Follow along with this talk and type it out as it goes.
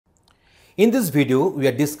In this video, we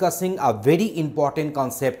are discussing a very important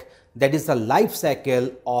concept, that is the life cycle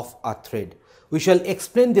of a thread. We shall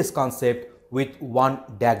explain this concept with one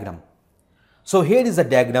diagram. So here is a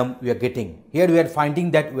diagram we are getting. Here we are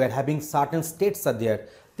finding that we are having certain states are there.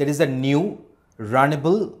 There is a new,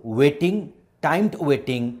 runnable, waiting, timed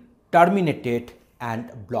waiting, terminated and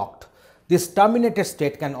blocked. This terminated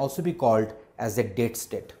state can also be called as a dead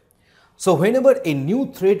state. So whenever a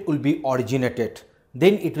new thread will be originated,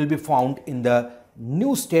 then it will be found in the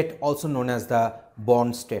new state, also known as the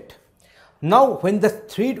born state. Now when the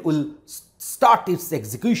thread will start its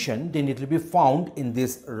execution, then it will be found in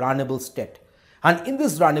this runnable state. And in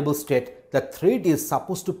this runnable state, the thread is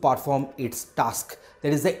supposed to perform its task.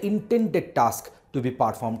 There is the intended task to be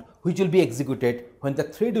performed, which will be executed when the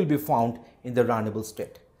thread will be found in the runnable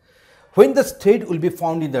state. When the thread will be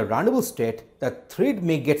found in the runnable state, the thread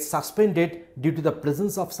may get suspended due to the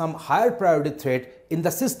presence of some higher priority thread in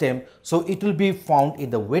the system, so it will be found in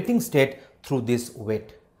the waiting state through this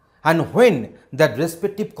wait. And when that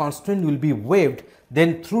respective constraint will be waived,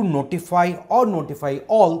 then through notify or notify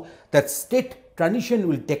all, that state transition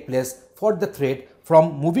will take place for the thread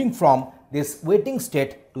from moving from this waiting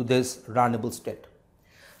state to this runnable state.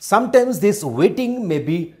 Sometimes this waiting may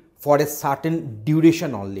be for a certain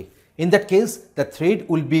duration only. In that case, the thread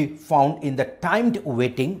will be found in the timed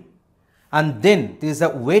waiting, and then there is a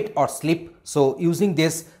wait or sleep. So using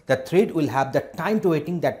this, the thread will have the timed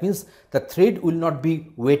waiting. That means the thread will not be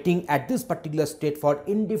waiting at this particular state for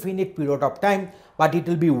indefinite period of time, but it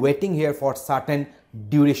will be waiting here for certain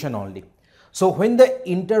duration only. So when the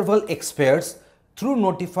interval expires, through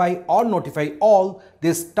notify or notify all,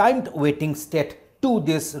 this timed waiting state to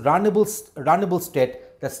this runnable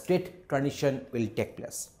state, the state transition will take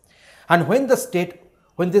place. And when this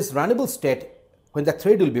runnable state, when the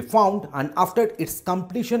thread will be found and after its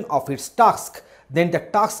completion of its task, then the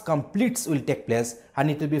task completes will take place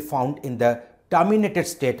and it will be found in the terminated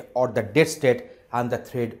state or the dead state, and the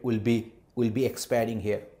thread will be expiring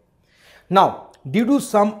here. Now, due to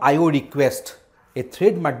some IO request, a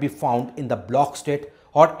thread might be found in the block state,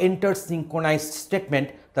 or enter synchronized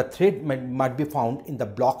statement, the thread might be found in the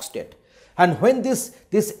block state. And when this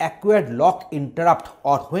acquired lock interrupt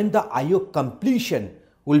or when the IO completion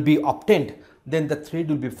will be obtained, then the thread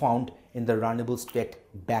will be found in the runnable state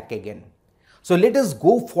back again. So let us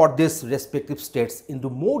go for this respective states into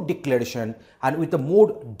more declaration and with a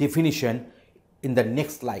more definition in the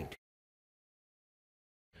next slide.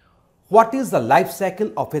 What is the life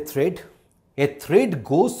cycle of a thread? A thread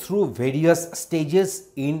goes through various stages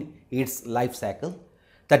in its life cycle.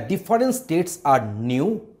 The different states are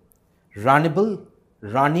new, runnable,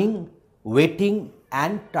 running, waiting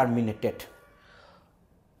and terminated.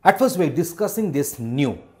 At first we are discussing this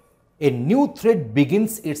new. A new thread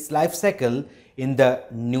begins its life cycle in the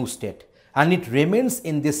new state and it remains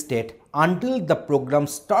in this state until the program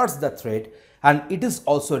starts the thread, and it is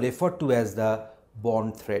also referred to as the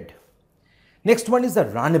born thread. Next one is the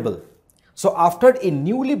runnable. So after a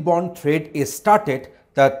newly born thread is started,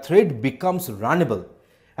 the thread becomes runnable,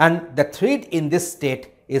 and the thread in this state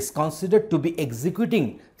is considered to be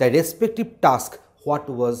executing the respective task what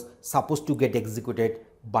was supposed to get executed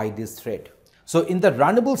by this thread. So in the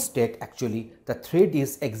runnable state, actually the thread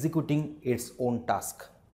is executing its own task.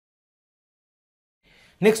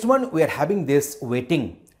 Next one, we are having this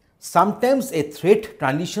waiting. Sometimes a thread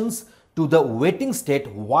transitions to the waiting state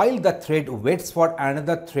while the thread waits for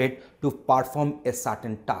another thread to perform a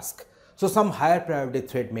certain task. So some higher priority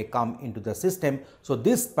thread may come into the system. So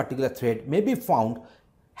this particular thread may be found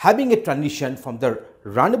having a transition from the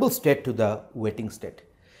runnable state to the waiting state.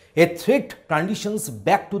 A thread transitions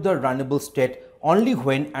back to the runnable state only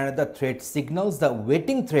when another thread signals the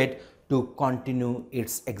waiting thread to continue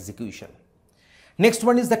its execution. Next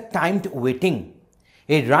one is the timed waiting.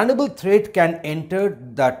 A runnable thread can enter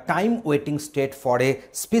the time waiting state for a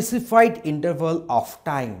specified interval of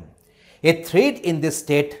time. A thread in this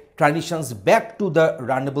state transitions back to the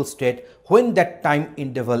runnable state when that time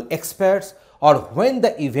interval expires or when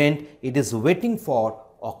the event it is waiting for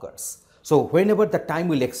occurs. So whenever the time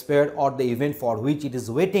will expire or the event for which it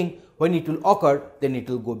is waiting, when it will occur, then it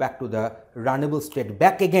will go back to the runnable state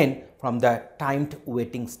back again from the timed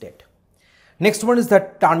waiting state. Next one is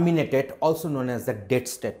the terminated, also known as the dead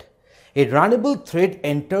state. A runnable thread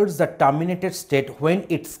enters the terminated state when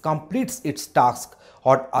it completes its task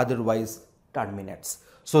or otherwise terminates.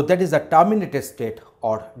 So that is a terminated state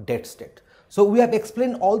or dead state. So we have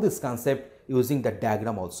explained all this concept using the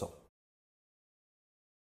diagram also.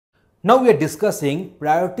 Now we are discussing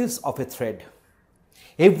priorities of a thread.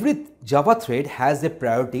 Every Java thread has a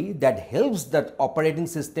priority that helps the operating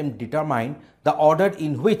system determine the order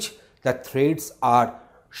in which the threads are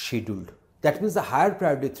scheduled. That means the higher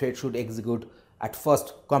priority thread should execute at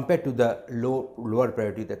first compared to the lower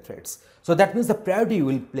priority threads. So that means the priority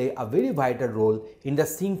will play a very vital role in the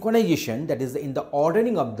synchronization, that is in the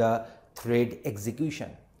ordering of the thread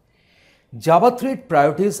execution. Java thread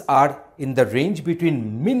priorities are in the range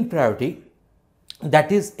between min priority,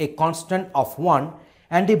 that is a constant of 1,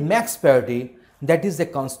 and a max priority, that is a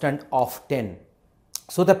constant of 10.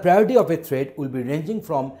 So the priority of a thread will be ranging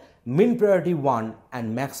from min priority 1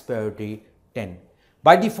 and max priority 10.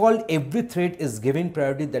 By default, every thread is given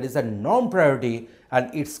priority that is a norm priority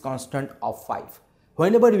and its constant of 5.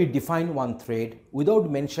 Whenever we define one thread without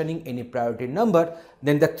mentioning any priority number,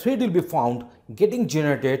 then the thread will be found getting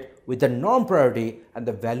generated with the norm priority and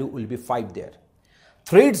the value will be 5 there.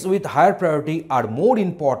 Threads with higher priority are more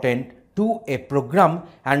important to a program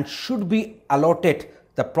and should be allotted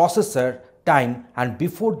the processor time and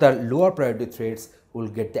before the lower priority threads will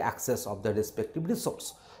get the access of the respective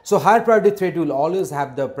resource. So higher priority thread will always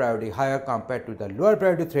have the priority higher compared to the lower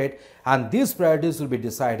priority thread, and these priorities will be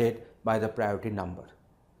decided by the priority number.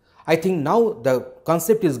 I think now the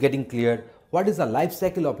concept is getting clear. What is the life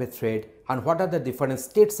cycle of a thread and what are the different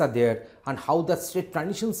states are there and how the state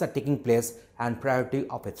transitions are taking place and priority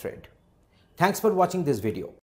of a thread. Thanks for watching this video.